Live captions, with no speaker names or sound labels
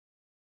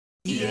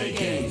EA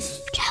Games.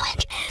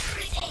 Challenge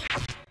everything.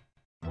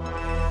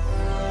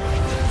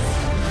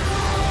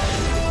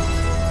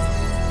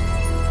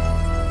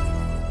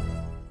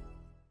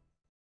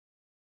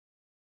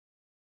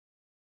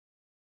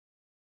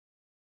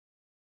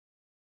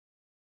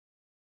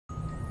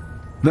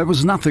 There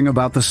was nothing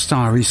about the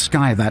starry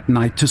sky that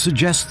night to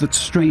suggest that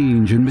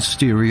strange and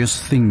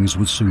mysterious things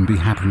would soon be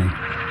happening.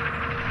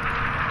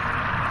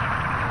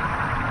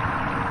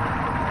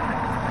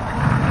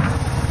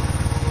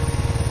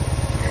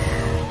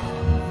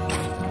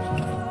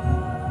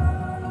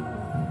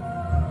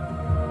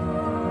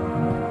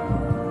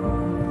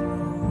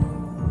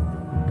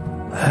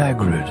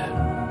 Hagrid,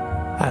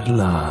 at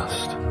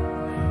last.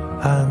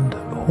 And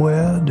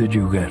where did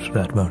you get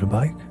that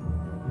motorbike?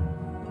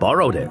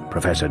 Borrowed it,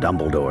 Professor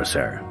Dumbledore,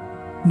 sir.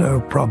 No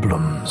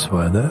problems,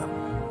 were there?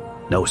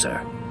 No, sir.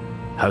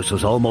 House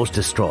was almost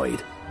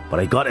destroyed, but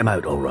I got him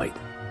out all right.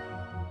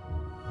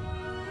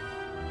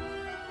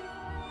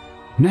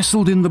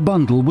 Nestled in the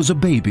bundle was a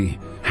baby,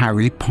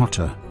 Harry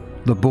Potter,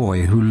 the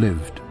boy who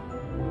lived.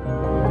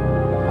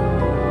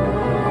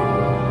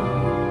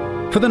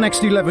 For the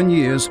next 11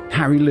 years,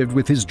 Harry lived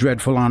with his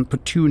dreadful Aunt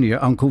Petunia,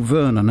 Uncle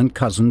Vernon and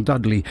Cousin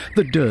Dudley,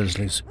 the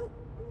Dursleys.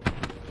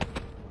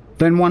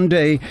 Then one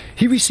day,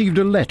 he received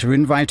a letter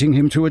inviting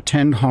him to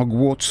attend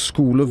Hogwarts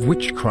School of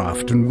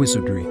Witchcraft and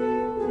Wizardry.